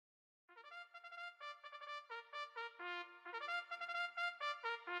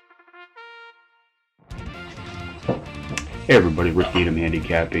Hey everybody, Rick Needham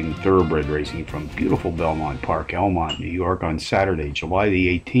handicapping thoroughbred racing from beautiful Belmont Park, Elmont, New York on Saturday, July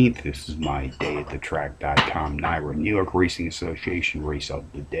the 18th. This is my day at the track.com NYRA, New York Racing Association race of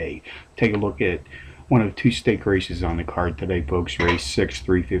the day. Take a look at one of two stake races on the card today, folks. Race 6,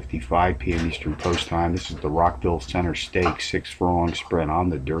 3:55 p.m. Eastern Post Time. This is the Rockville Center Stakes, 6 furlong sprint on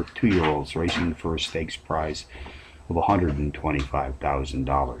the dirt. 2-year-olds racing for a stakes prize of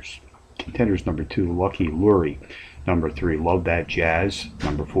 $125,000. Contenders: number 2, Lucky Lurie; number 3, Love That Jazz;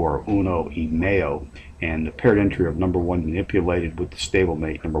 number 4, Uno y Mayo; and the paired entry of number 1, Manipulated, with the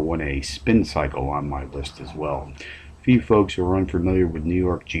stablemate number 1A, Spin Cycle, on my list as well. For you folks who are unfamiliar with New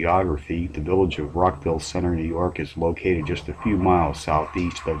York geography, the village of Rockville Center, New York is located just a few miles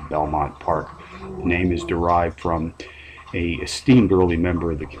southeast of Belmont Park. The name is derived from a esteemed early member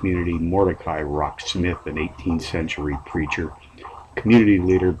of the community, Mordecai Rock Smith, an 18th century preacher, community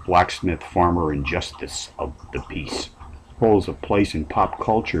leader, blacksmith, farmer, and justice of the peace. Holds a place in pop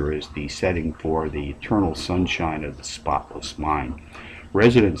culture as the setting for the eternal sunshine of the spotless mind.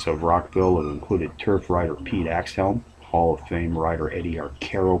 Residents of Rockville have included turf rider Pete Axhelm, Hall of Fame rider Eddie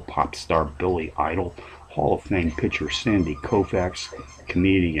Arcaro, pop star Billy Idol, Hall of Fame pitcher Sandy Koufax,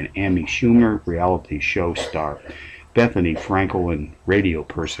 comedian Amy Schumer, reality show star Bethany Frankel, and radio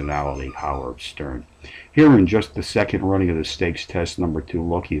personality Howard Stern. Here in just the second running of the stakes test, number 2,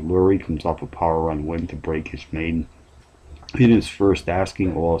 Lucky Lurie comes off a power run win to break his maiden. In his first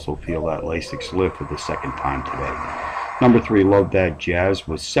asking, will also feel that Lasix lift for the second time today. Number 3, Love That Jazz,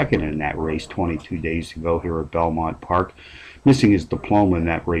 was second in that race 22 days ago here at Belmont Park, missing his diploma in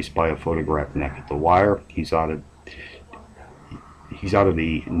that race by a photograph neck at the wire. He's out of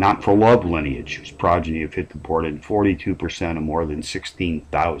the Not for Love lineage, whose progeny have hit the board in 42% of more than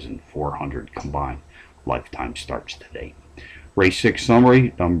 16,400 combined lifetime starts today. Race 6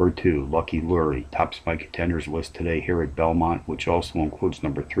 summary: number 2, Lucky Lurie, tops my contenders list today here at Belmont, which also includes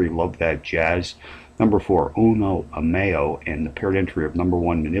number 3, Love That Jazz; number 4, Uno y Mayo; and the paired entry of number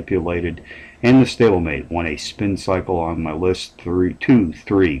 1, Manipulated; and the stablemate 1A, Spin Cycle, on my list. 3, 2,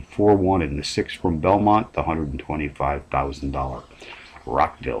 3, 4, 1, and the 6 from Belmont, the $125,000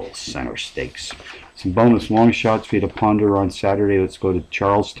 Rockville Center Stakes. Some bonus long shots for you to ponder on Saturday. Let's go to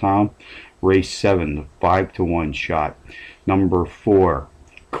Charlestown. Race 7, the 5-to-1 shot. Number 4,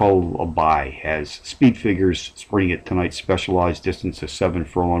 Colabai, has speed figures sprinting at tonight's specialized distance of 7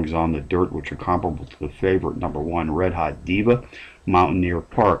 furlongs on the dirt, which are comparable to the favorite, number 1, Red Hot Diva. Mountaineer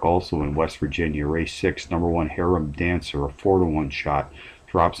Park, also in West Virginia. Race 6, number 1, Harem Dancer, a 4-to-1 shot.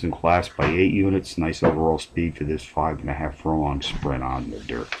 Drops in class by 8 units. Nice overall speed for this 5.5 furlong sprint on the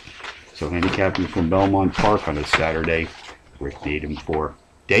dirt. So handicapping from Belmont Park on a Saturday. Rick Needham for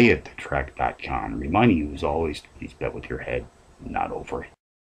dayatthetrack.com. Reminding you, as always, to please bet with your head, not over it.